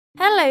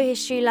Hello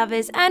history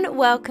lovers and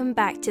welcome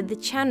back to the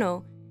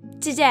channel.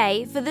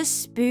 Today, for the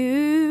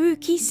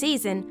spooky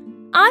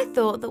season, I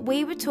thought that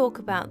we would talk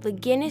about the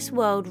Guinness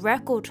World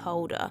Record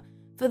holder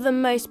for the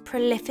most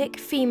prolific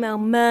female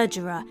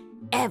murderer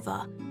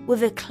ever,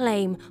 with a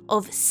claim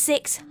of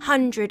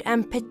 600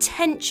 and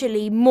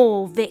potentially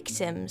more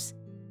victims.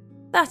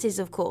 That is,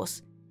 of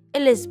course,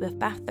 Elizabeth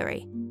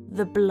Bathory,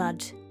 the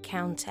Blood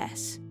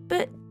Countess.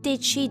 But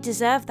did she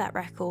deserve that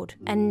record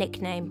and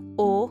nickname,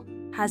 or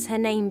has her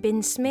name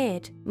been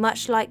smeared,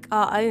 much like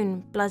our own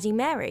Bloody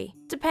Mary?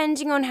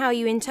 Depending on how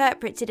you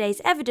interpret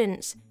today's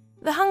evidence,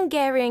 the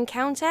Hungarian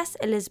Countess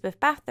Elizabeth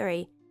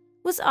Bathory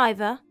was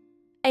either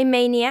a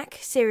maniac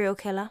serial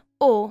killer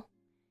or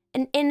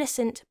an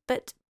innocent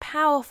but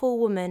powerful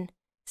woman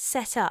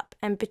set up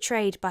and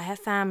betrayed by her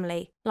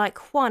family,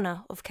 like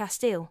Juana of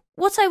Castile.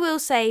 What I will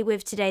say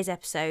with today's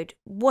episode,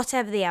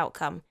 whatever the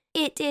outcome,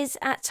 it is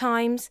at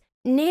times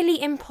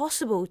nearly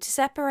impossible to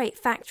separate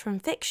fact from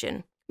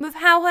fiction, with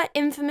how her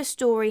infamous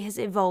story has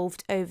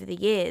evolved over the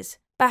years.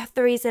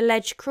 Bathory's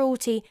alleged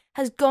cruelty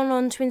has gone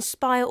on to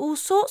inspire all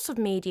sorts of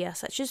media,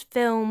 such as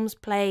films,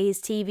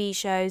 plays, TV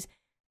shows,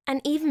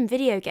 and even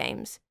video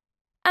games.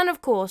 And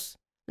of course,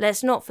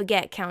 let's not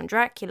forget Count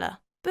Dracula.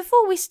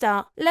 Before we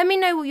start, let me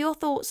know what your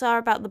thoughts are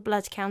about the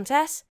Blood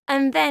Countess,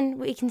 and then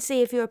we can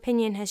see if your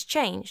opinion has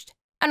changed.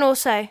 And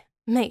also,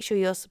 make sure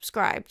you're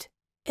subscribed.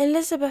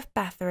 Elizabeth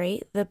Bathory,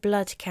 the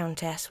Blood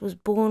Countess, was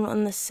born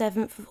on the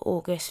 7th of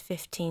August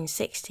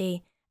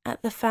 1560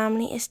 at the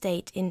family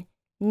estate in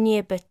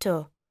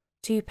Nyírbátor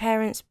to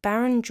parents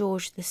Baron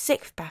George VI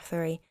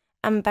Bathory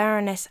and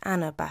Baroness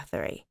Anna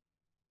Bathory.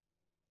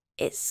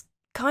 It's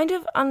kind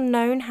of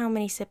unknown how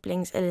many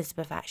siblings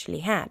Elizabeth actually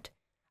had.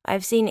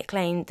 I've seen it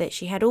claimed that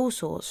she had all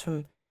sorts,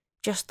 from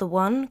just the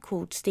one,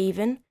 called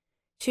Stephen,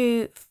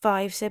 to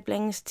 5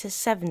 siblings to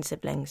 7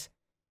 siblings.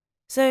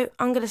 So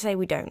I'm going to say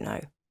we don't know.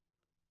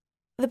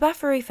 The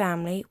Bathory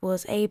family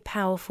was a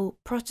powerful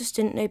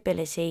Protestant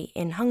nobility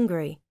in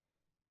Hungary,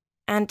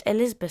 and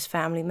Elizabeth's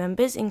family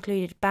members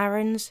included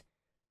barons,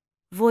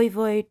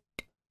 voivode,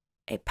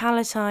 a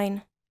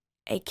palatine,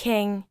 a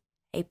king,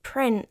 a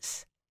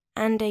prince,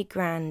 and a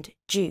grand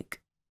duke.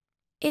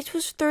 It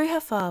was through her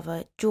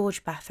father,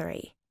 George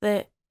Bathory,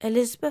 that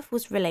Elizabeth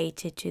was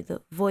related to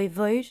the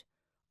voivode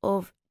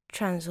of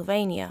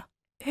Transylvania,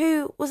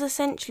 who was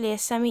essentially a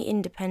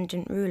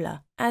semi-independent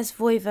ruler. As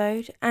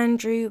voivode,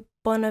 Andrew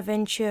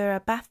Bonaventura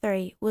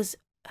Bathory was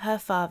her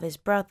father's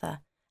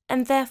brother,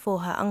 and therefore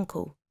her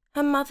uncle.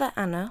 Her mother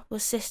Anna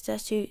was sister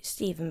to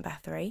Stephen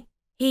Bathory.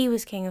 He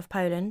was King of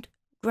Poland,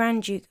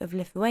 Grand Duke of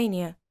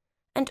Lithuania,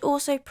 and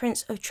also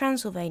Prince of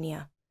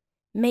Transylvania,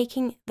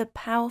 making the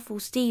powerful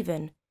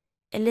Stephen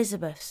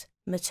Elizabeth's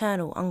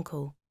maternal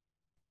uncle.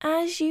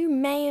 As you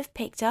may have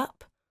picked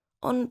up,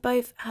 on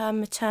both her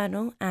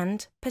maternal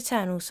and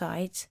paternal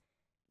sides,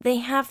 they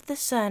have the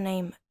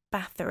surname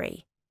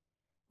Bathory,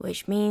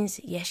 which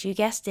means, yes, you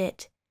guessed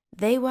it,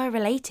 they were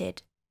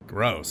related.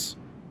 Gross.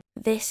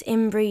 This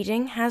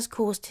inbreeding has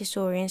caused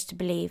historians to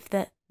believe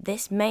that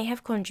this may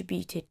have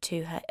contributed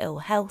to her ill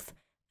health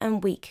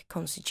and weak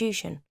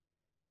constitution.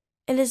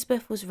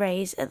 Elizabeth was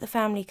raised at the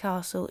family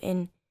castle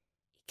in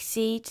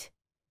Exeed.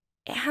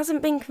 It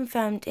hasn't been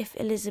confirmed if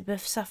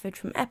Elizabeth suffered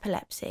from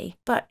epilepsy,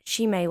 but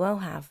she may well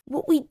have.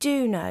 What we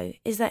do know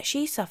is that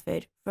she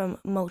suffered from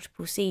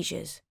multiple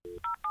seizures.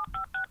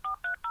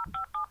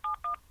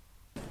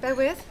 Bear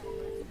with.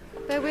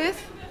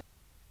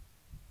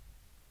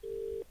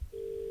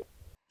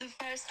 The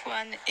first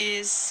one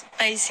is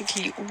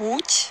basically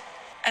Łódź,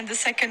 and the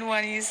second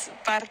one is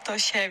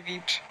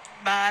Bartoszewicz.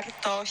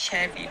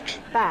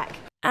 Back.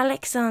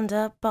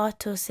 Alexander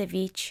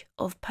Bartoszewicz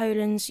of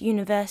Poland's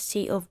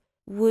University of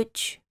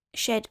Łódź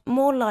shed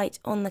more light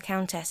on the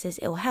Countess's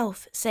ill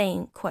health,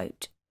 saying,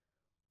 quote,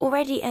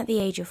 "Already at the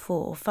age of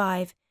 4 or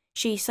 5,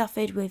 she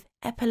suffered with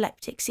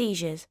epileptic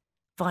seizures,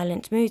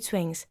 violent mood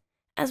swings,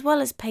 as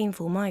well as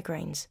painful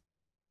migraines."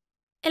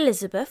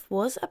 Elizabeth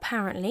was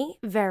apparently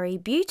very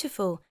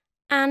beautiful,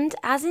 and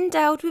as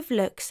endowed with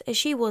looks as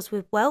she was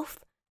with wealth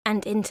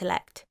and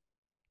intellect.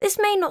 This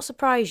may not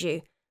surprise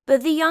you,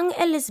 but the young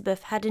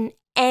Elizabeth had an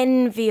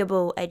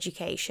enviable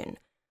education,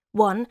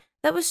 one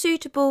that was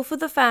suitable for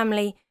the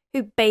family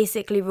who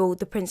basically ruled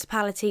the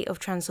Principality of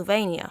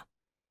Transylvania.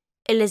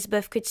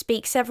 Elizabeth could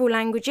speak several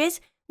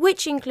languages,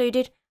 which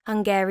included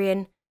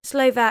Hungarian,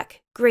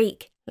 Slovak,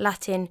 Greek,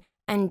 Latin,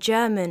 and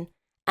German,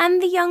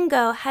 and the young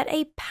girl had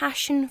a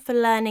passion for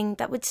learning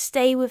that would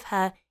stay with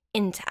her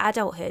into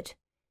adulthood.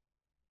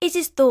 It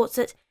is thought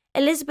that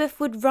Elizabeth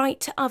would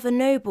write to other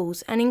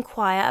nobles and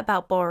inquire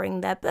about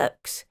borrowing their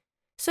books,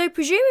 so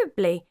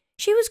presumably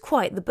she was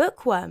quite the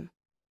bookworm.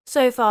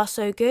 So far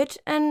so good,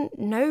 and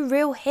no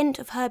real hint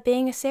of her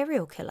being a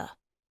serial killer.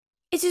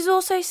 It is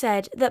also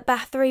said that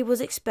Bathory was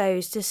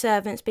exposed to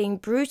servants being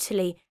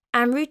brutally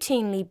and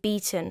routinely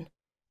beaten,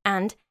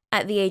 and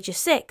at the age of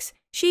 6,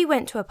 she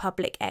went to a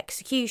public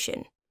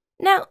execution.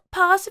 Now,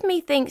 part of me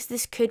thinks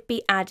this could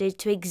be added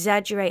to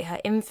exaggerate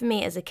her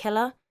infamy as a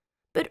killer,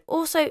 but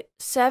also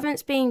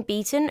servants being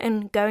beaten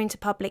and going to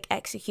public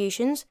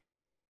executions.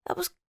 that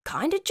was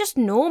kind of just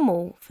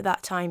normal for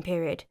that time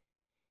period.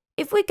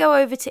 If we go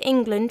over to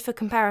England for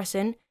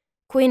comparison,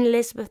 Queen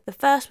Elizabeth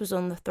I was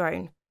on the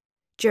throne.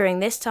 During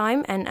this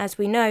time, and as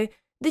we know,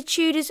 the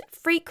Tudors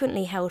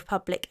frequently held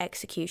public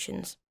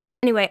executions.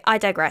 Anyway, I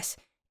digress.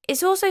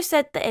 It's also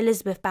said that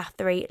Elizabeth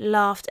Bathory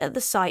laughed at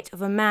the sight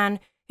of a man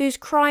whose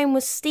crime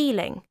was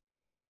stealing.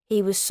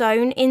 He was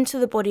sewn into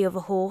the body of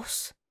a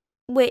horse,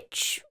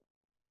 which,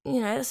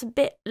 that's a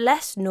bit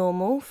less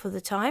normal for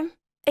the time.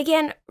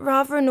 Again,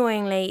 rather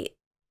annoyingly,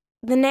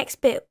 the next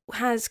bit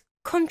has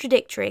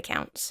contradictory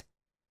accounts.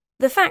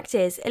 The fact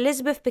is,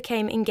 Elizabeth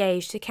became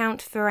engaged to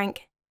Count Ferenc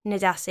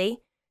Nadasdy,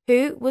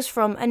 who was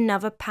from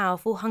another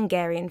powerful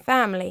Hungarian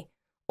family,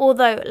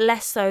 although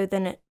less so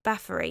than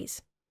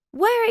Bathory's.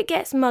 Where it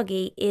gets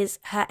muggy is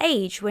her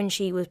age when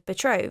she was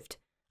betrothed.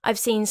 I've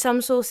seen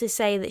some sources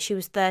say that she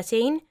was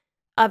 13,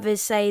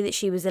 others say that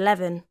she was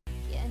 11.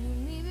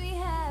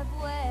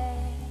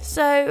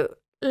 So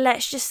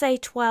let's just say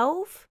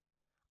 12?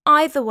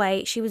 Either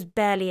way, she was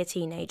barely a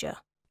teenager.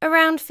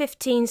 Around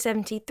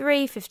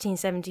 1573,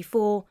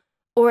 1574,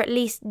 or at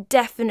least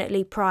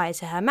definitely prior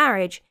to her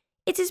marriage,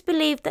 it is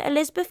believed that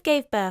Elizabeth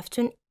gave birth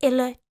to an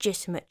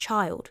illegitimate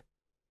child.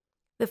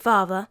 The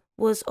father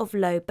was of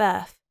low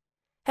birth.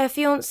 Her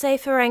fiancé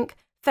Ferenc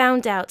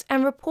found out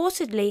and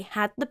reportedly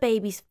had the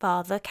baby's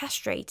father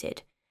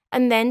castrated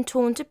and then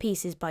torn to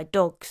pieces by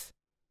dogs.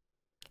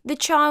 The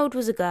child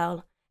was a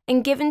girl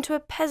and given to a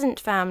peasant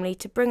family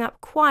to bring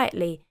up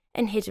quietly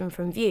and hidden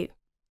from view.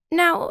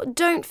 Now,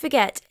 don't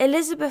forget,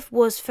 Elizabeth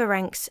was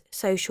Ferenc's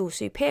social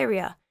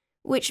superior,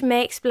 which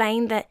may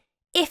explain that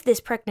if this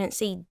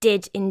pregnancy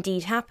did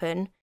indeed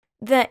happen,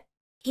 that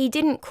he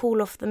didn't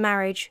call off the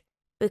marriage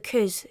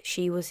because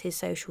she was his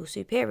social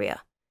superior,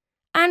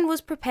 and was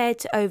prepared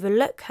to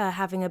overlook her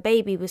having a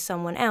baby with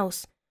someone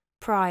else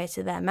prior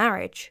to their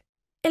marriage.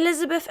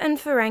 Elizabeth and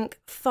Ferenc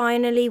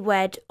finally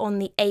wed on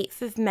the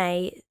 8th of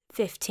May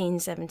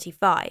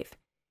 1575.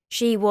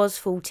 She was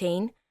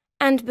 14,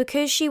 and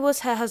because she was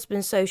her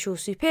husband's social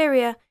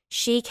superior,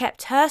 she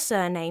kept her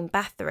surname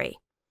Bathory,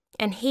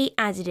 and he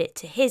added it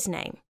to his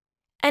name.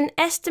 An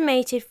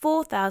estimated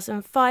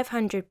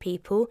 4,500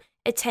 people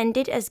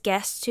attended as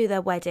guests to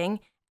their wedding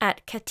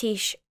at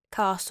Catiche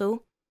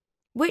Castle,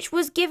 which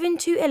was given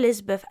to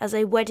Elizabeth as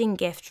a wedding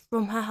gift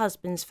from her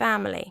husband's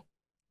family.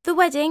 The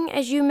wedding,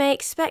 as you may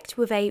expect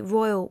with a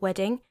royal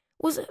wedding,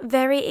 was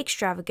very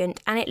extravagant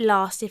and it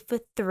lasted for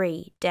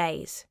 3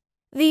 days.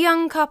 The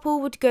young couple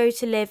would go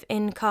to live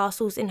in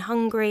castles in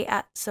Hungary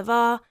at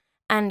Savar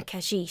and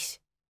Catiche,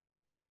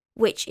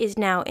 which is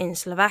now in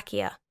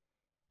Slovakia.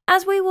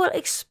 As we will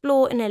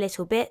explore in a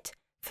little bit,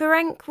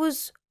 Ferenc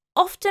was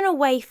often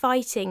away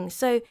fighting,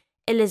 so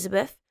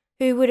Elizabeth,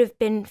 who would have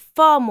been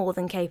far more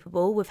than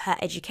capable with her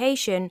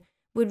education,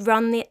 would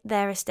run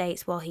their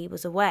estates while he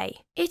was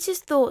away. It is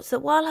thought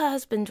that while her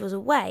husband was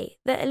away,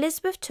 that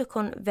Elizabeth took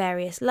on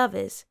various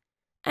lovers,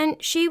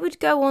 and she would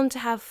go on to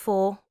have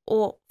 4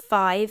 or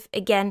 5,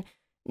 again,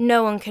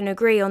 no one can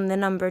agree on the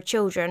number of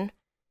children.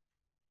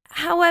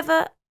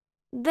 However,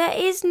 there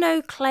is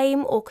no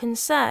claim or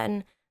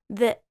concern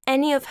that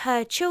any of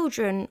her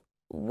children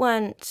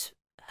weren't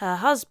her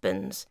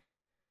husband's.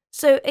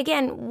 So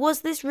again, was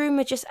this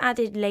rumour just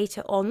added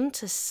later on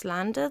to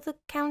slander the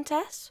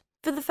Countess?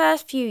 For the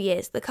first few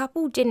years, the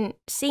couple didn't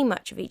see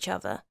much of each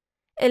other.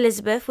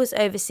 Elizabeth was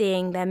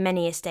overseeing their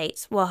many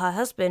estates, while her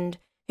husband,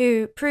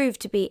 who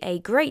proved to be a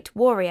great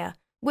warrior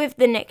with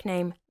the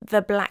nickname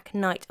the Black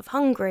Knight of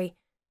Hungary,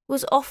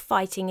 was off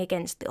fighting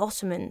against the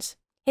Ottomans.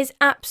 His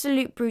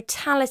absolute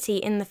brutality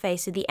in the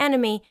face of the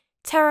enemy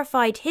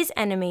terrified his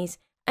enemies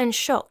and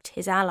shocked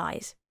his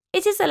allies.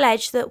 It is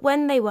alleged that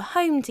when they were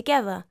home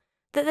together,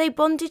 that they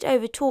bonded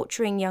over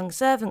torturing young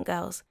servant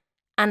girls,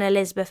 and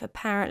Elizabeth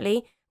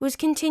apparently would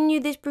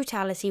continue this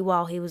brutality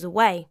while he was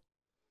away.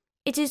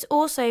 It is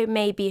also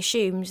may be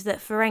assumed that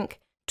Ferenc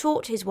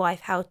taught his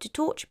wife how to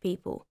torture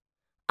people.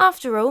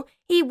 After all,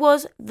 he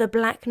was the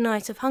Black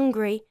Knight of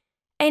Hungary,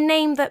 a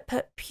name that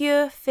put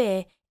pure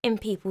fear in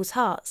people's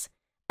hearts,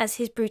 as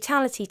his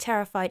brutality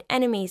terrified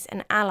enemies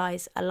and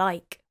allies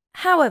alike.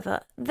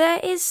 However, there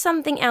is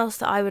something else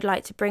that I would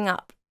like to bring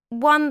up,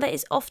 one that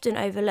is often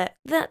overlooked,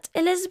 that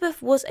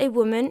Elizabeth was a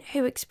woman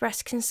who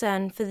expressed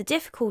concern for the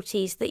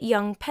difficulties that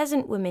young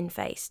peasant women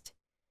faced,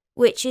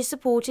 which is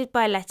supported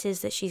by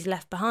letters that she's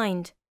left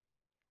behind.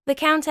 The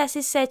Countess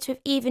is said to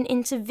have even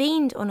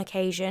intervened on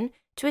occasion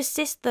to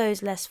assist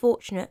those less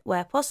fortunate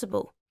where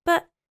possible.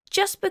 But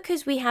just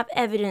because we have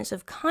evidence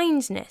of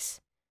kindness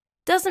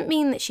doesn't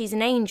mean that she's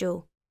an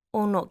angel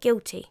or not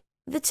guilty.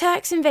 The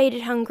Turks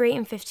invaded Hungary in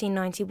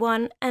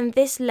 1591, and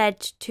this led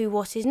to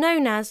what is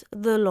known as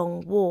the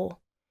Long War,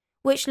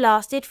 which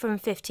lasted from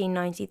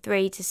 1593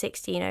 to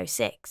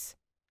 1606.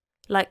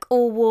 Like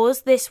all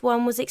wars, this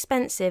one was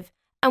expensive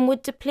and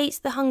would deplete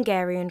the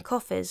Hungarian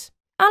coffers.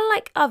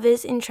 Unlike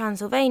others in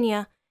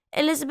Transylvania,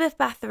 Elizabeth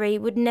Bathory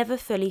would never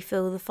fully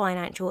feel the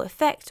financial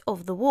effect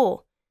of the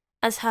war,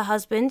 as her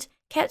husband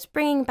kept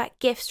bringing back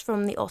gifts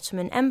from the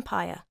Ottoman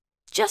Empire.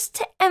 Just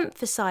to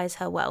emphasise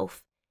her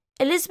wealth,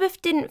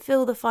 Elizabeth didn't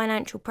feel the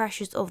financial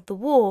pressures of the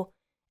war,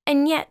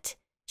 and yet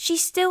she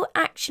still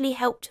actually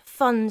helped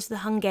fund the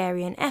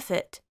Hungarian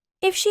effort.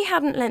 If she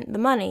hadn't lent the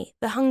money,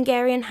 the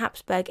Hungarian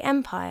Habsburg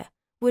Empire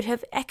would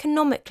have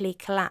economically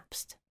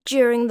collapsed.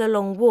 During the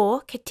Long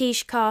War,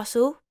 Katish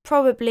Castle,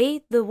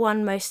 probably the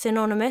one most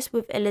synonymous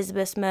with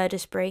Elizabeth's murder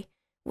spree,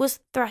 was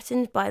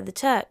threatened by the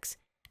Turks,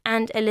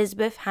 and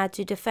Elizabeth had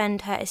to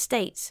defend her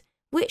estates,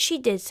 which she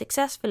did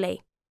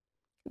successfully.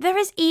 There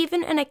is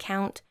even an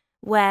account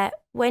where,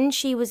 when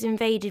she was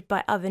invaded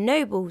by other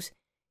nobles,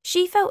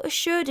 she felt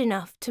assured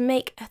enough to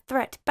make a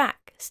threat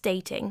back,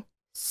 stating,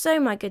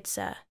 "So, my good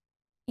sir,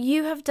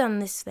 you have done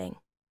this thing.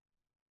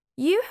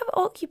 You have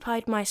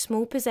occupied my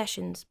small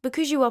possessions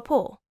because you are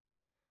poor,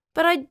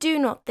 but I do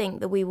not think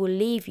that we will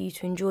leave you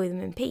to enjoy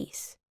them in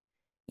peace.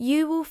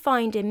 You will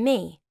find in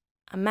me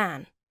a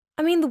man."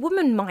 I mean, the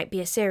woman might be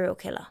a serial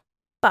killer,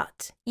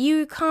 but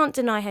you can't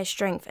deny her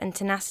strength and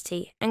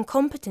tenacity and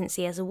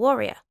competency as a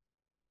warrior.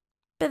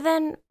 But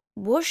then,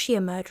 was she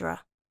a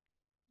murderer?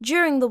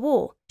 During the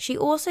war, she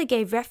also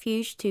gave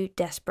refuge to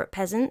desperate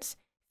peasants,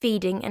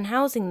 feeding and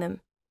housing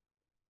them.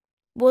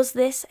 Was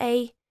this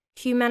a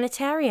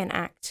humanitarian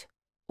act,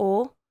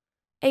 or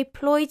a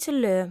ploy to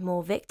lure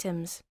more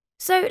victims?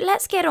 So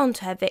let's get on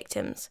to her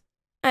victims.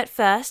 At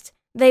first,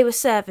 they were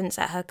servants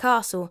at her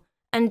castle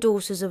and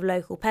daughters of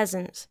local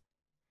peasants.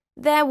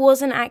 There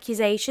was an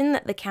accusation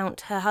that the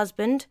Count, her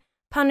husband,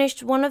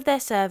 punished one of their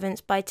servants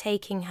by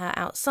taking her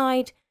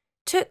outside,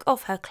 took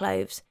off her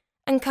clothes,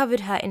 and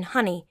covered her in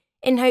honey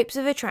in hopes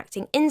of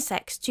attracting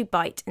insects to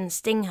bite and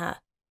sting her.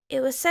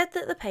 It was said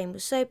that the pain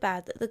was so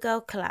bad that the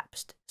girl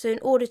collapsed, so in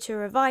order to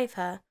revive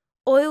her,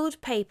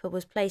 oiled paper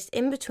was placed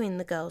in between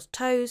the girl's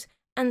toes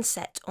and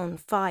set on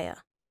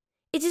fire.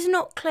 It is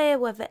not clear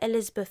whether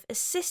Elizabeth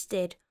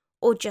assisted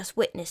or just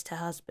witnessed her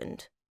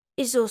husband.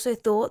 It is also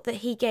thought that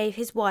he gave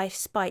his wife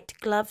spiked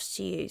gloves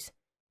to use.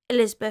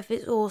 Elizabeth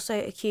is also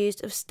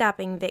accused of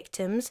stabbing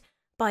victims,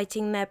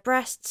 biting their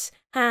breasts,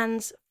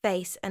 hands,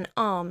 face and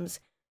arms,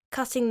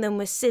 cutting them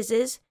with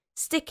scissors,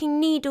 sticking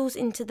needles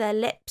into their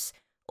lips,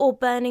 or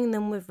burning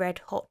them with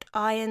red-hot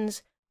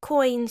irons,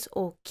 coins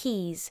or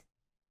keys.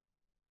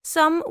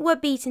 Some were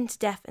beaten to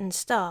death and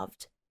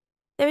starved.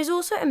 There is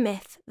also a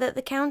myth that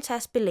the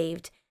Countess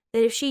believed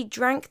that if she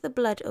drank the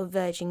blood of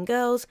virgin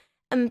girls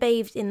and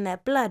bathed in their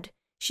blood,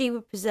 she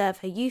would preserve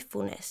her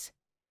youthfulness.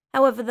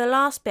 However, the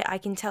last bit I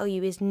can tell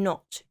you is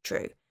not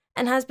true,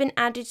 and has been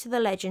added to the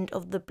legend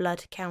of the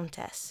Blood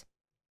Countess.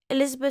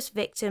 Elizabeth's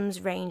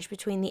victims ranged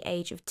between the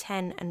age of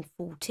 10 and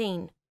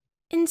 14.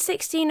 In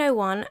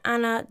 1601,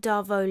 Anna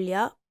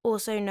Darvolia,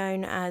 also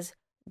known as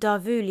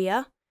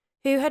Darvulia,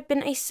 who had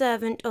been a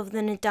servant of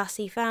the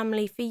Nadassi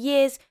family for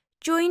years,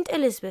 joined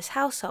Elizabeth's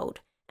household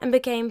and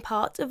became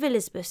part of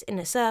Elizabeth's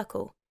inner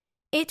circle.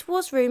 It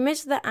was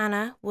rumoured that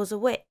Anna was a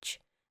witch,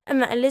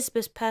 and that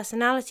Elizabeth's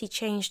personality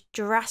changed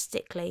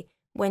drastically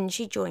when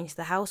she joined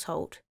the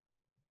household.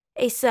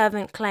 A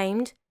servant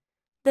claimed,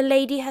 "The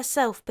lady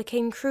herself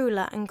became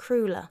crueler and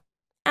crueler."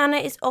 Anna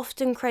is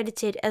often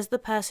credited as the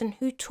person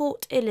who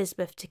taught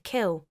Elizabeth to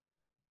kill,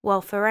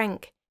 while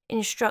Ferenc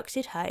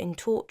instructed her in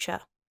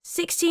torture.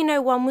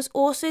 1601 was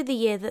also the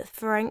year that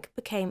Ferenc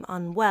became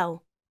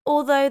unwell.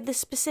 Although the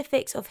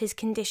specifics of his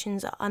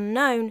conditions are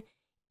unknown,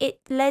 it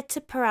led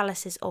to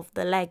paralysis of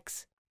the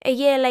legs. A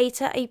year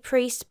later, a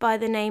priest by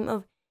the name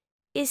of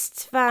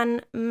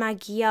István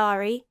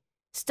Magyari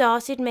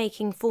started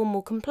making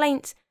formal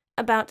complaints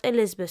about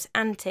Elizabeth's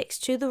antics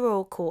to the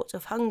royal court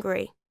of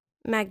Hungary.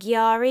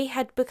 Magyari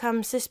had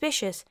become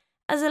suspicious,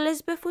 as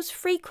Elizabeth was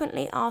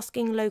frequently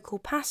asking local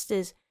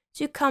pastors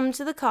to come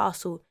to the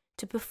castle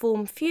to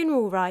perform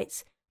funeral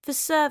rites for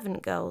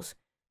servant girls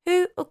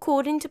who,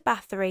 according to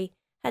Bathory,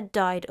 had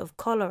died of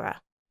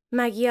cholera.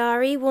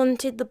 Magyari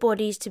wanted the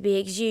bodies to be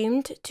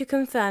exhumed to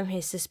confirm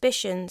his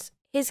suspicions.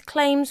 His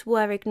claims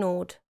were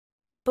ignored.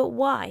 But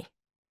why?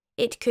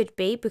 It could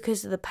be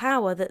because of the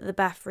power that the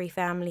Bathory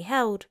family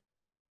held,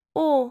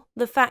 or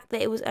the fact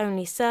that it was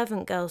only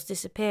servant girls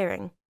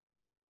disappearing.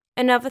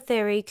 Another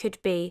theory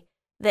could be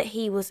that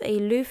he was a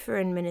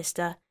Lutheran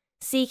minister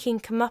seeking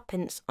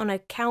comeuppance on a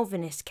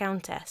Calvinist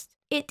countess.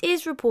 It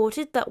is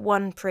reported that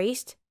one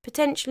priest,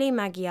 potentially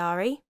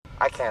Magyari,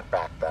 I can't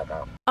back that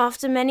up,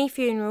 after many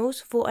funerals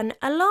for an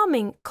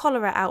alarming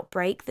cholera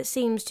outbreak that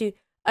seems to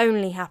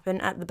only happen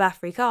at the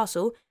Bathory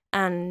Castle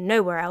and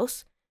nowhere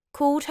else,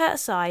 called her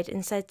aside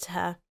and said to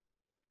her,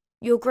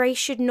 "Your Grace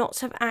should not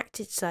have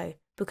acted so,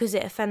 because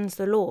it offends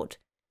the Lord,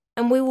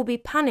 and we will be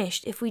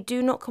punished if we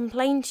do not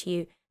complain to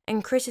you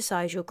and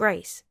criticise your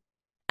Grace.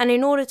 And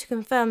in order to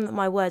confirm that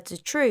my words are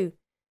true,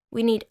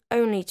 we need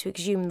only to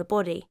exhume the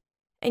body,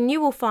 and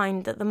you will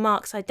find that the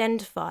marks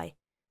identify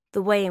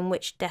the way in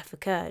which death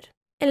occurred."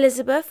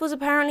 Elizabeth was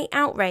apparently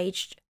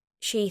outraged.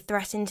 She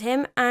threatened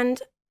him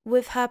and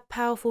with her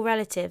powerful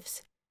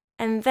relatives,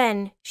 and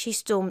then she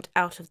stormed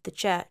out of the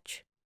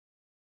church.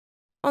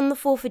 On the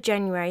 4th of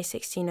January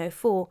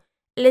 1604,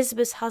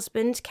 Elizabeth's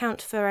husband, Count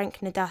Ferenc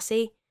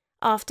Nadassi,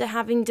 after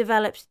having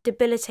developed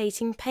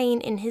debilitating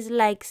pain in his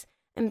legs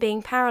and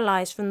being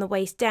paralysed from the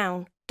waist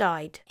down,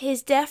 died.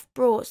 His death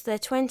brought their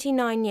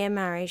 29-year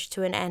marriage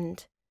to an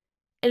end.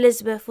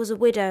 Elizabeth was a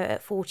widow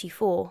at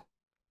 44.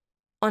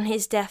 On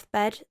his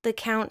deathbed, the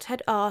Count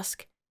had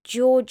asked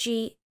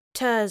Georgi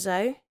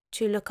Terzo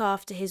to look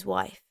after his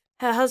wife.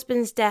 Her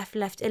husband's death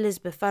left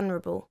Elizabeth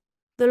vulnerable.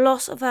 The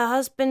loss of her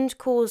husband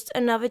caused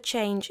another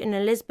change in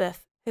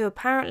Elizabeth, who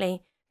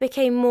apparently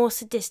became more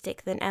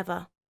sadistic than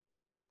ever.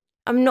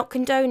 I'm not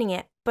condoning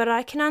it, but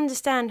I can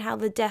understand how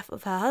the death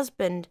of her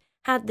husband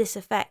had this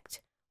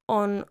effect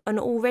on an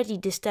already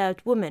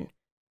disturbed woman.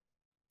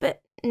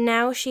 But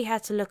now she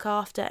had to look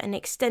after an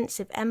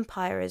extensive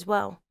empire as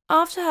well.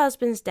 After her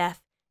husband's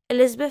death,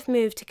 Elizabeth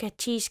moved to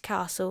Cadiz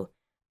Castle,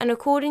 and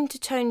according to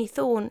Tony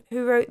Thorne,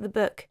 who wrote the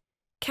book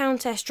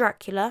Countess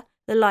Dracula,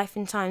 The Life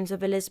and Times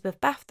of Elizabeth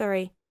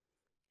Bathory,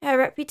 her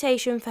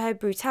reputation for her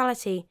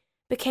brutality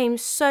became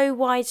so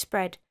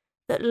widespread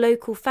that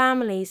local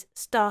families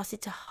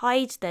started to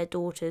hide their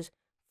daughters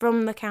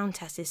from the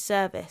Countess's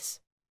service.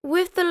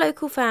 With the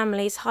local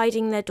families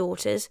hiding their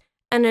daughters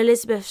and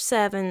Elizabeth's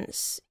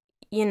servants,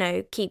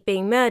 keep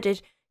being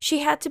murdered, she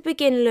had to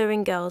begin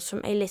luring girls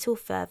from a little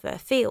further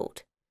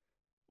afield.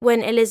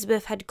 When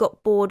Elizabeth had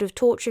got bored of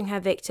torturing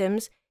her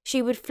victims,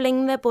 she would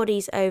fling their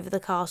bodies over the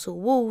castle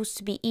walls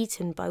to be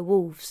eaten by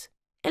wolves.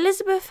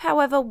 Elizabeth,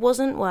 however,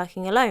 wasn't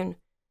working alone.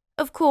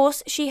 Of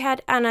course, she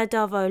had Anna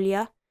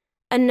Darvolia,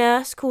 a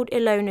nurse called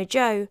Ilona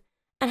Jo,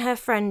 and her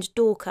friend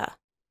Dorka.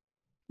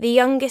 The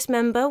youngest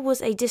member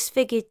was a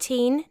disfigured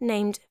teen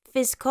named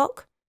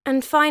Fizcock,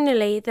 and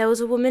finally there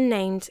was a woman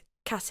named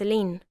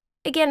Cataline.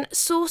 Again,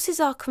 sources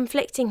are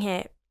conflicting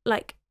here,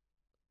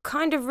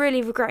 kind of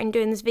really regretting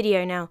doing this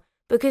video now,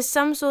 because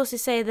some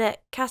sources say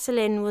that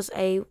Cataline was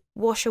a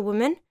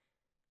washerwoman,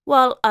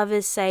 while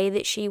others say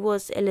that she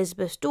was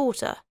Elizabeth's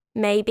daughter.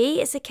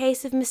 Maybe it's a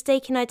case of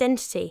mistaken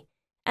identity,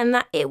 and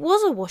that it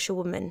was a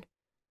washerwoman,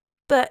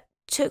 but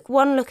took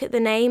one look at the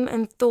name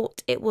and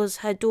thought it was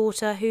her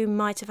daughter who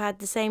might have had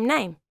the same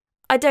name.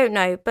 I don't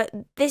know, but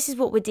this is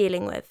what we're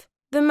dealing with.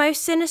 The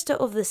most sinister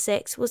of the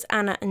six was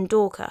Anna and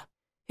Dorka,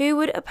 who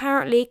would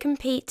apparently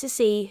compete to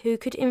see who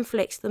could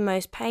inflict the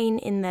most pain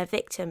in their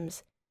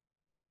victims.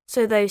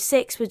 So those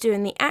six were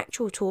doing the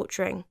actual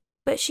torturing,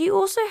 but she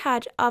also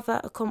had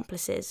other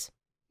accomplices.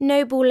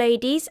 Noble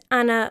ladies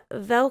Anna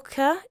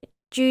Velka,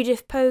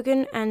 Judith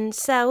Pogan and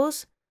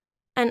Sells,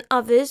 and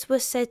others were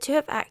said to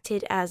have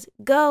acted as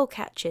girl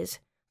catchers,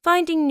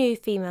 finding new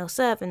female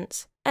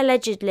servants.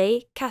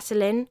 Allegedly,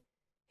 Cataline,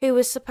 who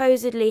was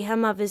supposedly her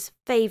mother's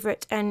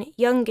favourite and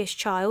youngest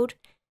child,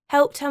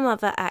 helped her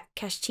mother at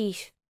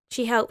Kashtif.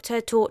 She helped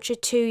her torture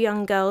 2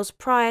 young girls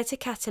prior to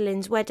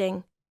Cataline's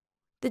wedding.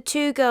 The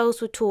 2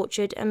 girls were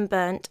tortured and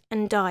burnt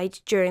and died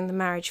during the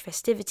marriage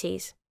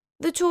festivities.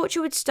 The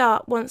torture would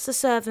start once the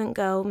servant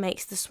girl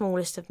makes the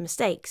smallest of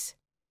mistakes.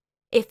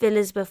 If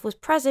Elizabeth was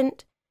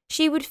present,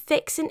 she would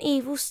fix an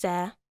evil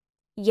stare,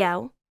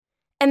 yell,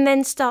 and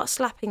then start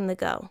slapping the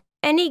girl.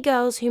 Any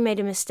girls who made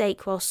a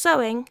mistake while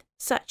sewing,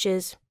 such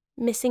as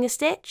missing a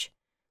stitch,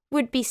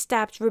 would be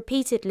stabbed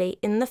repeatedly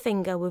in the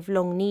finger with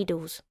long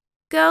needles.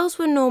 Girls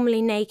were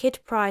normally naked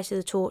prior to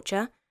the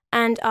torture,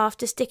 and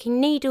after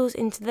sticking needles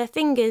into their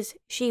fingers,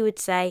 she would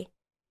say,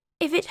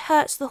 "If it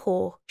hurts the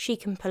whore, she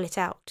can pull it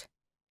out."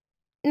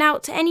 Now,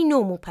 to any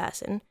normal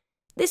person,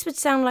 this would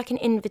sound like an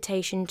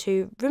invitation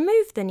to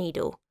remove the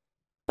needle.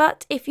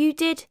 But if you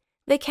did,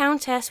 the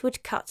Countess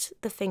would cut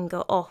the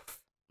finger off.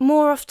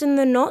 More often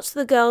than not,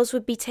 the girls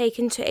would be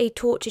taken to a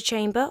torture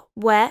chamber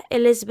where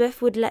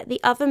Elizabeth would let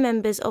the other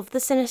members of the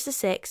Sinister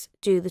Six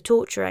do the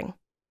torturing.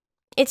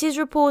 It is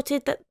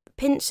reported that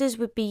pincers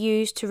would be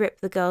used to rip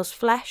the girls'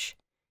 flesh,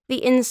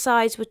 the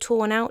insides were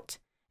torn out,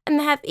 and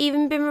there have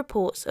even been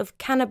reports of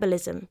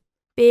cannibalism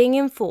being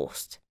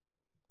enforced.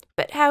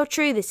 But how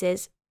true this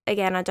is,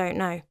 again, I don't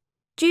know.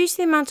 Due to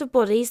the amount of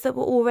bodies that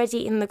were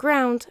already in the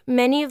ground,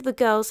 many of the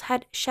girls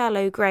had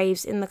shallow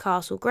graves in the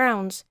castle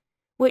grounds,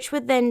 which were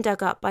then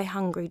dug up by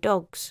hungry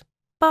dogs.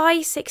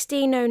 By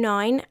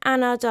 1609,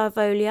 Anna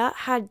Darvolia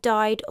had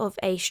died of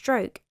a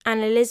stroke,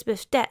 and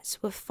Elizabeth's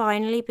debts were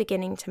finally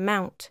beginning to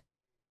mount.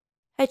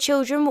 Her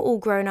children were all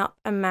grown up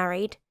and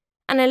married,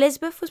 and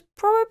Elizabeth was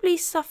probably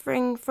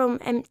suffering from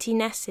empty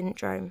nest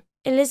syndrome.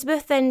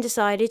 Elizabeth then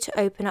decided to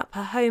open up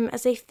her home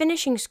as a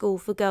finishing school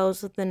for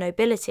girls of the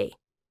nobility,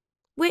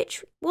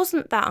 which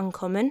wasn't that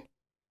uncommon.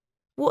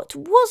 What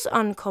was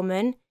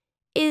uncommon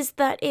is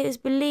that it is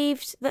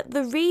believed that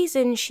the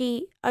reason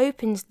she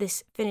opened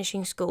this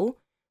finishing school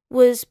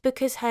was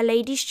because her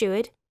lady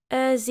steward,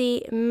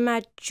 Erzy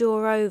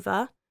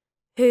Majorova,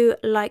 who,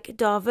 like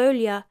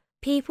Darvolia,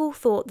 people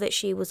thought that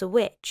she was a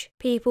witch.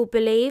 People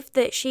believed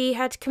that she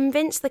had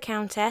convinced the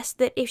Countess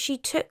that if she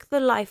took the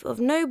life of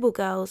noble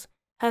girls,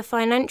 her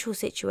financial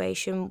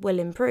situation will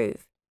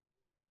improve.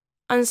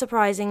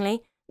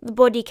 Unsurprisingly, the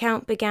body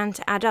count began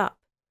to add up,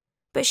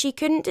 but she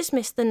couldn't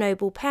dismiss the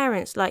noble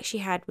parents like she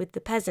had with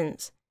the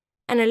peasants,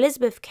 and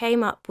Elizabeth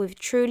came up with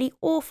truly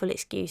awful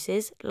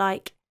excuses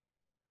like,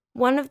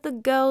 one of the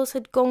girls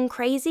had gone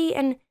crazy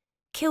and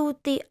killed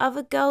the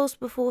other girls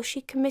before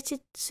she committed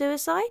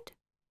suicide.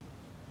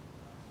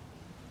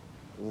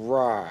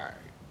 Right.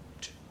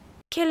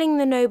 Killing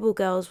the noble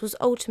girls was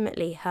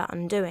ultimately her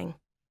undoing.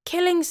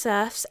 Killing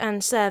serfs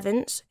and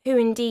servants, who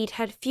indeed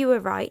had fewer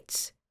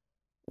rights,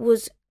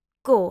 was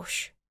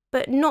gauche,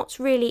 but not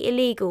really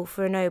illegal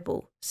for a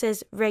noble,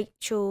 says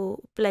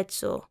Rachel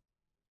Bledsaw,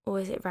 or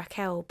is it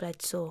Raquel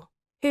Bledsaw,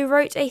 who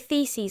wrote a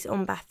thesis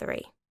on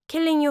Bathory.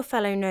 Killing your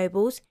fellow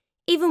nobles,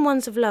 even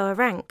ones of lower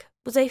rank,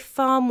 was a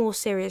far more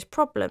serious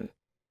problem,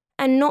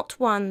 and not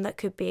one that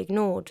could be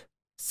ignored.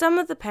 Some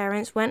of the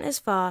parents went as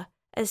far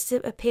as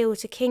to appeal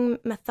to King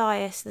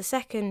Matthias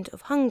II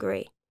of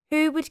Hungary,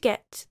 who would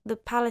get the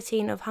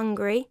Palatine of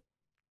Hungary,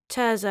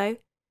 Terzo,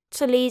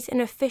 to lead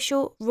an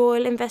official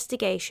royal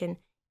investigation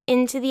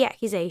into the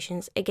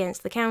accusations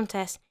against the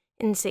Countess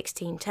in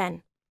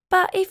 1610.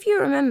 But if you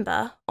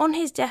remember, on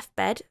his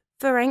deathbed,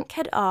 Ferenc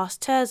had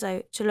asked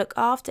Terzo to look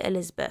after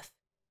Elizabeth,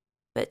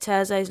 but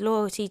Terzo's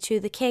loyalty to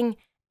the king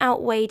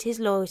outweighed his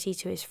loyalty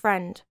to his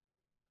friend.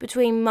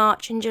 Between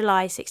March and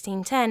July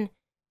 1610,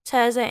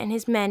 Terzo and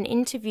his men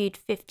interviewed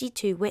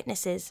 52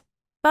 witnesses.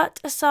 But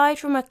aside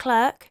from a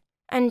clerk,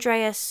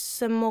 Andreas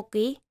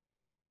Samoggi,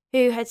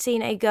 who had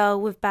seen a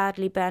girl with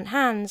badly burnt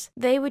hands,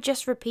 they were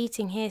just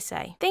repeating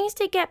hearsay. Things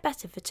did get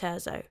better for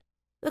Terzo.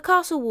 The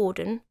castle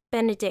warden,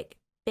 Benedict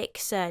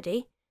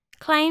Bixerdi,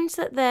 claimed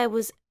that there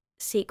was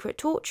secret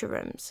torture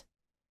rooms.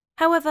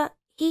 However,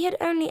 he had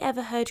only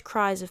ever heard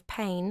cries of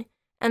pain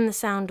and the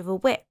sound of a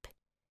whip.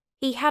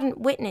 He hadn't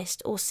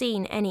witnessed or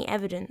seen any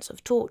evidence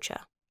of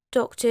torture.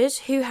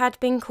 Doctors who had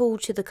been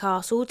called to the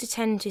castle to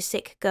tend to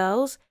sick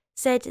girls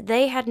said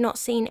they had not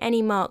seen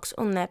any marks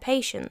on their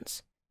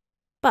patients.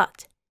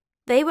 But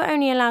they were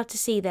only allowed to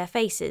see their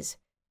faces,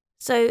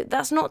 so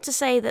that's not to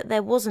say that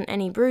there wasn't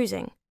any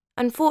bruising.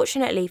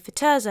 Unfortunately for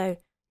Terzo,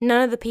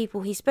 none of the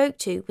people he spoke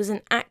to was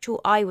an actual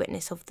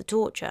eyewitness of the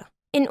torture.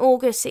 In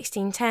August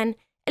 1610,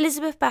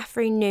 Elizabeth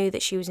Bathory knew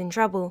that she was in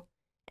trouble,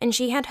 and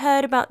she had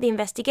heard about the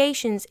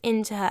investigations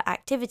into her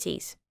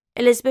activities.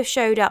 Elizabeth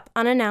showed up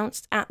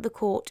unannounced at the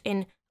court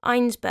in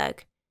Einsberg,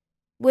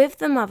 with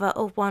the mother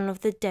of one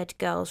of the dead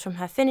girls from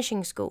her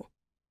finishing school.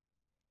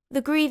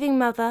 The grieving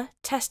mother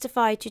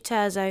testified to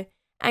Terzo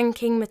and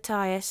King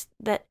Matthias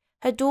that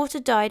her daughter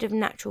died of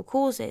natural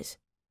causes,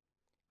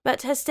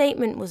 but her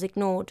statement was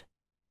ignored.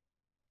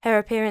 Her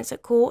appearance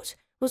at court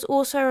was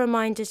also a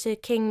reminder to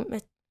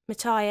King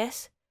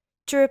Matthias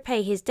to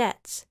repay his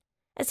debts,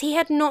 as he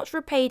had not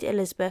repaid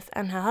Elizabeth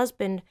and her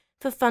husband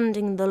for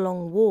funding the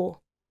Long War.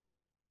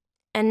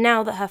 And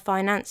now that her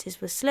finances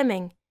were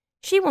slimming,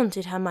 she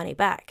wanted her money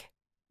back.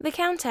 The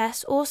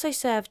Countess also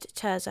served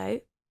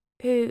Terzo,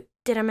 who,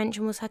 did I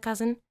mention, was her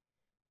cousin?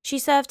 She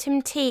served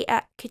him tea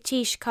at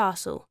Katish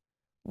Castle,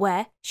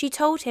 where she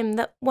told him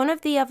that one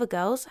of the other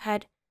girls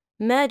had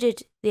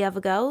murdered the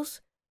other girls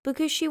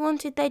because she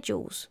wanted their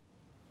jewels.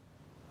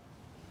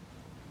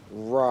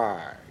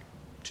 Right.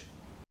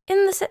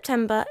 In the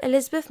September,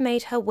 Elizabeth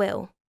made her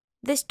will.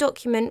 This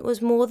document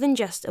was more than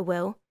just a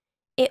will.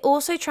 It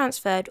also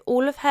transferred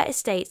all of her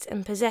estates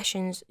and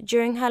possessions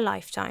during her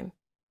lifetime.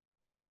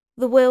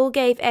 The will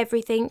gave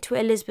everything to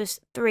Elizabeth's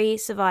 3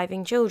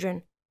 surviving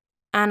children,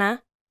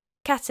 Anna,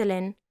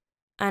 Catalin,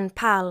 and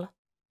Paul.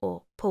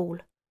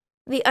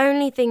 The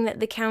only thing that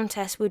the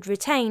Countess would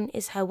retain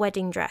is her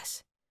wedding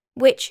dress,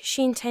 which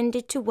she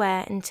intended to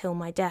wear until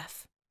my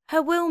death.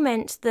 Her will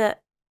meant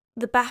that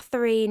the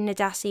Bathory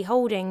Nadasi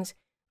holdings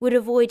would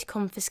avoid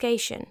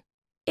confiscation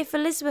if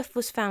Elizabeth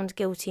was found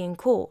guilty in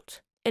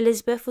court.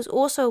 Elizabeth was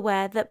also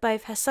aware that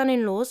both her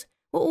son-in-laws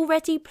were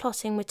already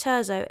plotting with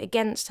Terzo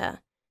against her,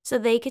 so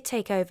they could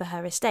take over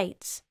her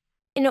estates.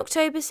 In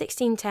October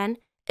 1610,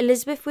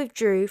 Elizabeth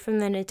withdrew from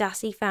the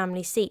Nadasi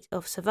family seat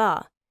of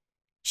Savar.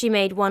 She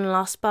made one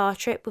last spa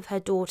trip with her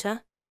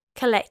daughter,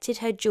 collected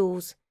her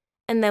jewels,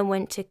 and then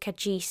went to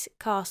Kajis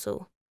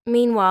Castle.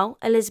 Meanwhile,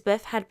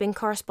 Elizabeth had been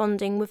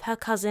corresponding with her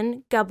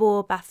cousin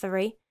Gabor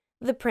Bathory,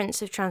 the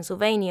Prince of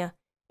Transylvania,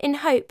 in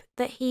hope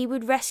that he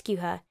would rescue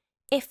her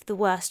if the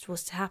worst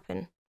was to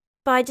happen.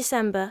 By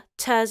December,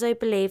 Terzo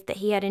believed that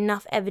he had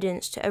enough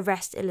evidence to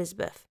arrest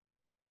Elizabeth.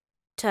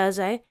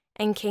 Terzo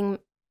and King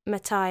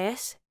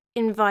Matthias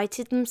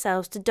invited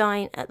themselves to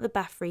dine at the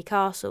Bathory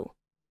Castle.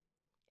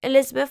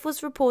 Elizabeth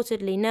was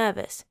reportedly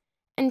nervous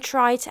and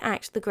tried to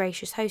act the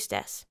gracious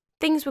hostess.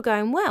 Things were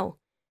going well,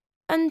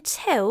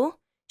 until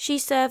she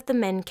served the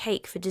men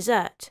cake for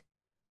dessert.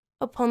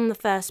 Upon the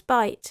first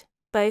bite,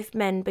 both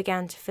men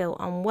began to feel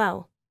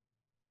unwell.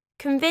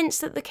 Convinced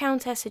that the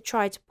Countess had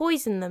tried to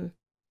poison them,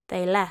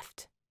 they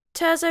left.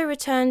 Terzo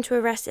returned to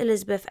arrest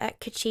Elizabeth at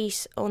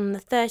Kachis on the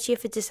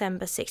 30th of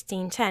December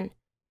 1610.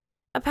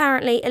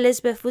 Apparently,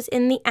 Elizabeth was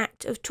in the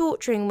act of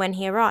torturing when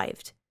he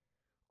arrived.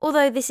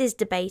 Although this is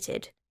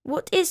debated,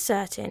 what is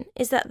certain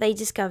is that they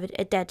discovered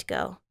a dead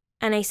girl,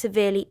 and a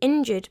severely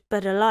injured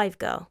but alive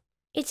girl.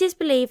 It is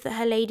believed that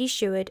her lady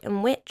steward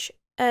and witch,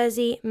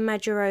 Urzi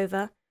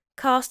Majorova,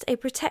 cast a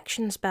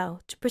protection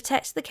spell to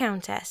protect the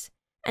Countess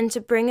and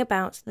to bring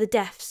about the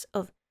deaths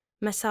of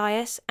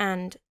Matthias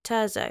and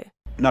Terzo.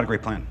 Not a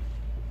great plan.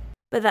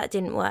 But that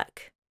didn't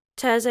work.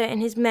 Terzo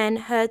and his men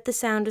heard the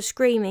sound of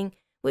screaming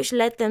which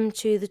led them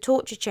to the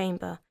torture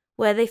chamber,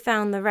 where they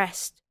found the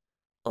rest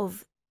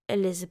of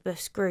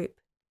Elizabeth's group.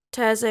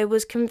 Terzo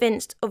was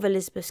convinced of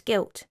Elizabeth's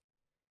guilt,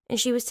 and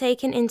she was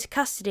taken into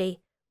custody,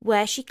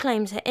 where she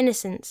claimed her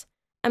innocence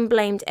and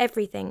blamed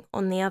everything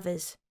on the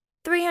others.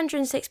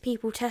 306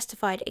 people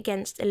testified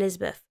against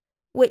Elizabeth,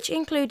 which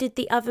included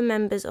the other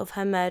members of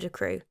her murder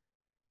crew.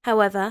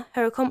 However,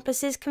 her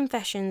accomplices'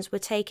 confessions were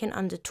taken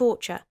under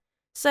torture,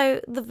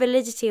 so the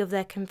validity of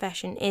their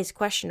confession is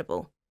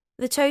questionable.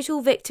 The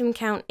total victim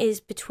count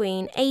is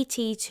between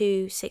 80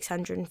 to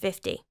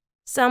 650.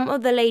 Some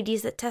of the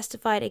ladies that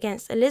testified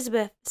against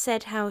Elizabeth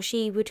said how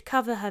she would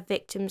cover her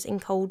victims in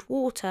cold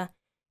water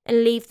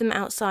and leave them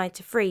outside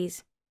to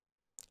freeze.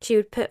 She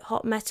would put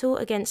hot metal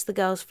against the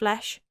girl's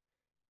flesh.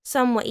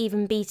 Some were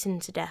even beaten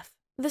to death.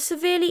 The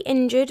severely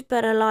injured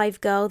but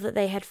alive girl that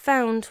they had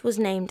found was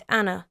named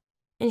Anna,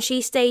 and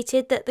she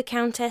stated that the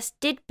Countess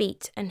did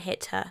beat and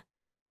hit her,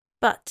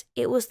 but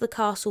it was the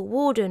castle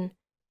warden,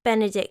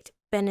 Benedict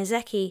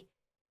Benezecchi,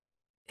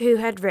 who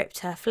had ripped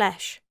her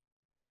flesh.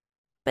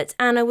 But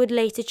Anna would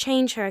later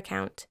change her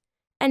account,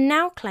 and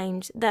now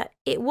claimed that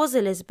it was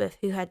Elizabeth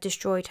who had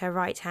destroyed her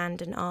right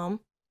hand and arm.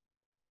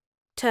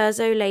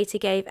 Terzo later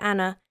gave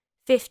Anna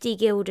 50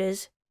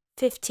 guilders,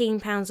 15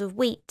 pounds of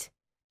wheat,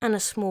 and a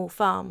small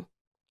farm.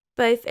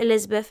 Both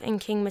Elizabeth and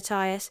King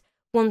Matthias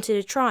wanted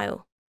a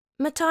trial.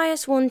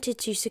 Matthias wanted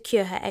to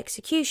secure her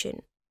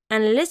execution,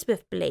 and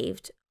Elizabeth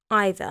believed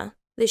either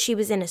that she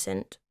was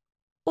innocent,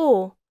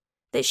 or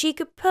that she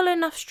could pull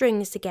enough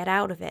strings to get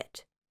out of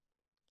it.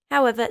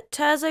 However,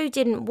 Terzo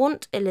didn't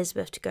want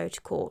Elizabeth to go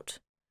to court.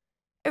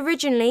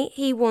 Originally,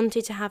 he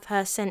wanted to have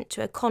her sent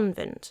to a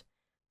convent,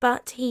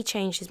 but he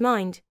changed his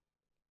mind.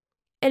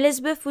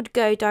 Elizabeth would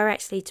go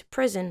directly to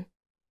prison.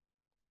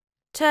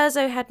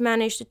 Terzo had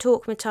managed to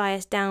talk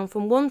Matthias down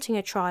from wanting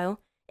a trial,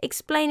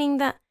 explaining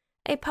that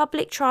a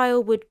public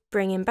trial would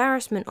bring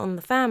embarrassment on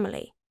the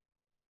family.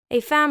 A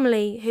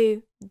family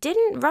who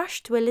didn't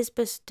rush to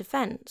Elizabeth's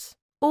defence.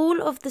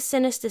 All of the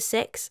Sinister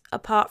Six,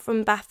 apart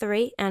from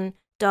Bathory and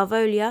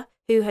Darvolia,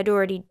 who had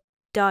already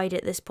died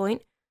at this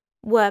point,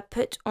 were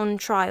put on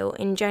trial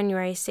in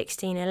January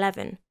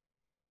 1611.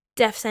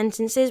 Death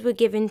sentences were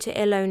given to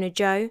Ilona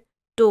Jo,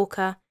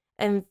 Dorka,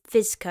 and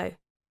Fizko.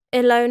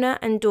 Ilona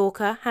and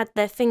Dorka had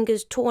their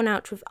fingers torn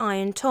out with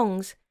iron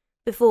tongs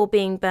before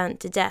being burnt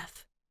to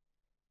death.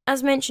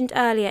 As mentioned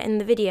earlier in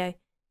the video,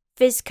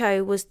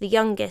 Fizko was the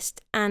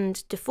youngest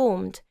and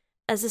deformed.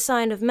 As a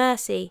sign of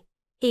mercy,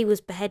 he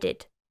was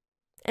beheaded,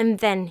 and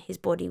then his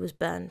body was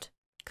burned.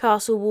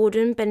 Castle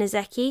Warden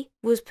Benezecchi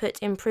was put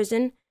in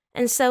prison,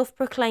 and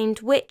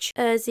self-proclaimed witch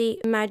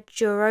Urzi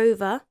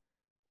Majorova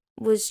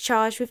was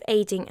charged with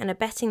aiding and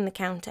abetting the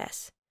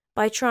Countess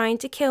by trying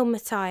to kill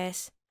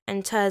Matthias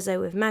and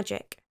Terzo with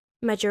magic.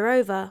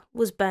 Majorova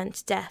was burnt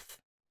to death.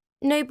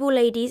 Noble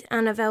ladies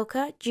Anna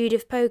Velka,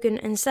 Judith Pogan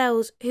and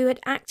Sells, who had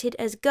acted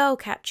as girl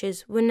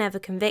catchers, were never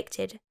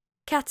convicted.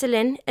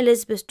 Catelyn,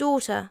 Elizabeth's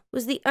daughter,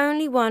 was the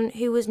only one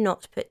who was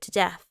not put to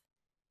death.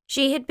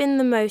 She had been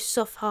the most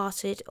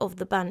soft-hearted of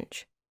the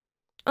bunch.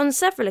 On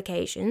several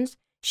occasions,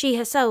 she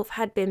herself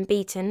had been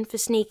beaten for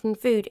sneaking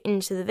food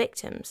into the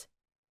victims.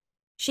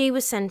 She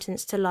was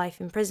sentenced to life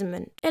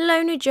imprisonment.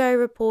 Ilona Jo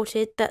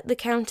reported that the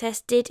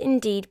Countess did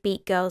indeed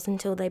beat girls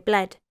until they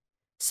bled,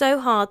 so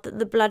hard that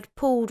the blood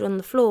pooled on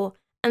the floor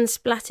and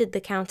splattered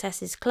the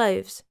Countess's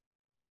clothes.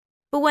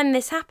 But when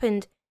this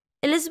happened,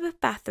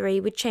 Elizabeth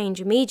Bathory would change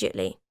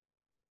immediately.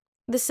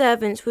 The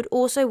servants would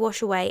also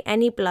wash away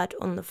any blood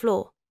on the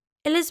floor.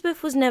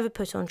 Elizabeth was never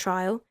put on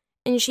trial,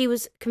 and she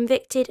was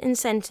convicted and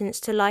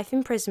sentenced to life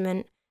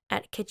imprisonment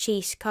at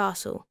Cachis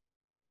Castle.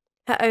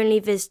 Her only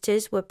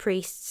visitors were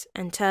priests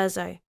and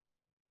Terzo.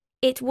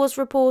 It was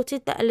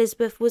reported that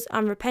Elizabeth was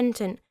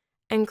unrepentant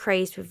and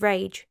crazed with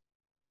rage.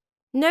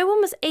 No one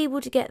was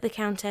able to get the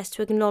Countess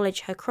to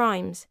acknowledge her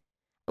crimes,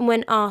 and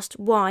when asked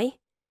why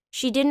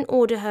she didn't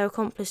order her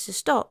accomplice to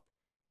stop,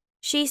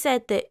 she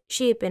said that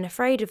she had been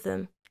afraid of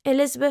them.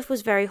 Elizabeth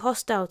was very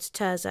hostile to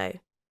Terzo,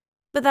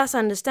 but that's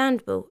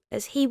understandable,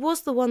 as he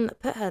was the one that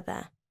put her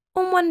there.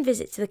 On one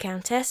visit to the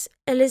Countess,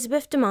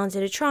 Elizabeth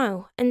demanded a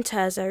trial, and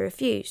Terzo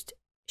refused.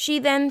 She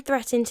then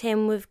threatened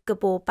him with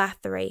Gabor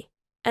Bathory,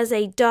 as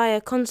a dire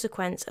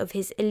consequence of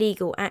his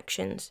illegal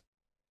actions.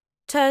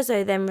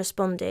 Terzo then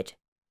responded,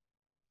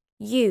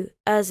 "You,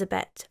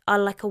 Elizabeth, are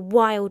like a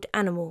wild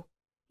animal.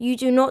 You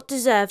do not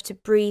deserve to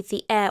breathe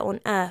the air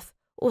on earth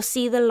or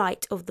see the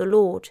light of the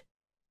Lord.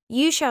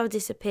 You shall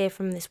disappear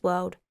from this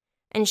world,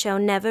 and shall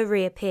never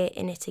reappear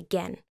in it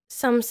again."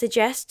 Some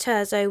suggest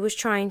Terzo was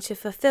trying to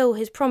fulfill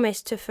his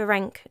promise to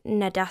Ferenc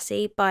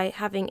Nadassi by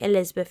having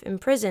Elizabeth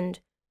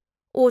imprisoned,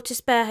 or to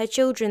spare her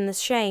children the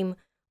shame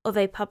of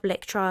a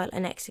public trial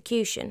and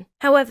execution.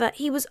 However,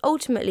 he was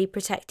ultimately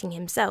protecting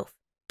himself.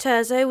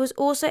 Terzo was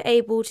also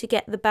able to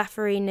get the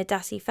Bathory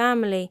Nadassi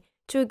family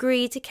to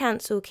agree to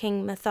cancel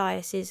King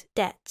Matthias's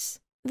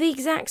debts. The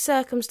exact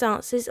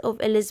circumstances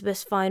of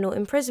Elizabeth's final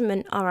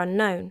imprisonment are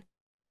unknown.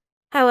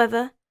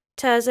 However,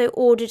 Terzo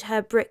ordered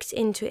her bricked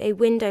into a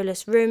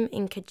windowless room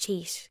in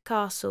Cachis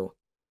Castle.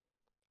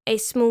 A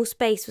small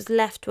space was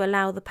left to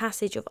allow the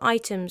passage of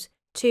items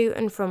to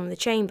and from the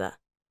chamber.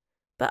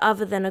 But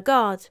other than a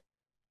guard,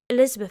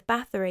 Elizabeth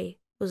Bathory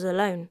was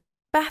alone.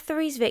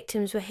 Bathory's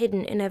victims were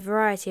hidden in a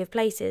variety of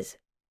places,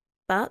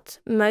 but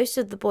most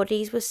of the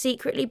bodies were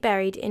secretly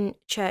buried in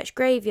church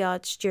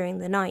graveyards during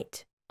the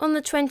night. On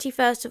the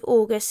 21st of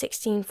August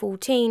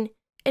 1614,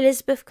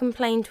 Elizabeth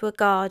complained to a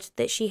guard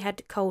that she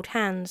had cold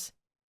hands.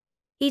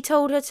 He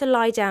told her to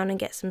lie down and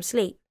get some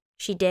sleep.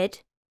 She did,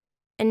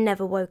 and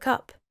never woke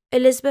up.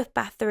 Elizabeth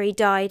Bathory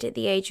died at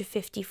the age of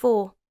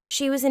 54.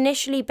 She was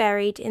initially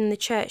buried in the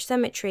church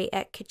cemetery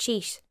at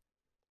Cachiche,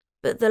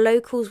 but the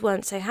locals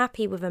weren't so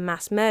happy with a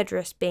mass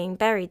murderess being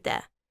buried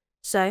there,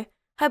 so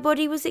her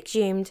body was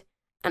exhumed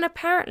and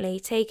apparently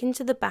taken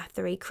to the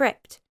Bathory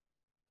crypt.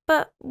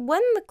 But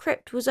when the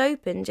crypt was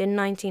opened in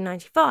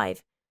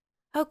 1995,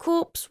 her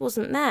corpse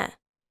wasn't there.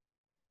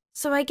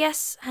 So I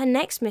guess her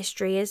next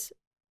mystery is,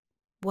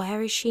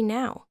 where is she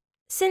now?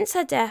 Since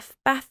her death,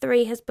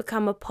 Bathory has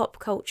become a pop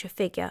culture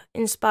figure,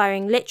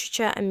 inspiring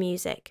literature and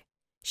music.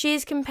 She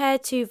is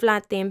compared to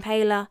Vlad the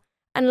Impaler,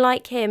 and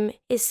like him,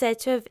 is said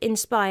to have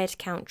inspired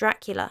Count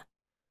Dracula,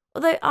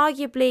 although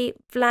arguably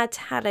Vlad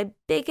had a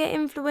bigger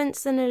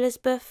influence than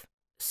Elizabeth.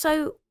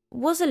 So,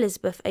 was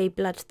Elizabeth a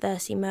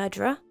bloodthirsty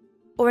murderer,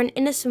 or an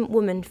innocent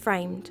woman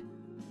framed?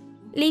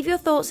 Leave your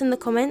thoughts in the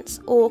comments,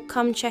 or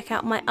come check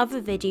out my other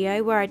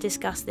video where I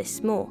discuss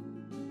this more.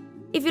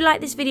 If you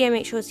like this video,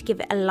 make sure to give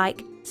it a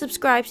like,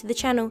 subscribe to the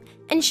channel,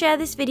 and share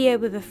this video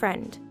with a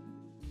friend.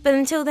 But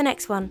until the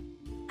next one,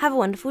 have a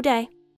wonderful day.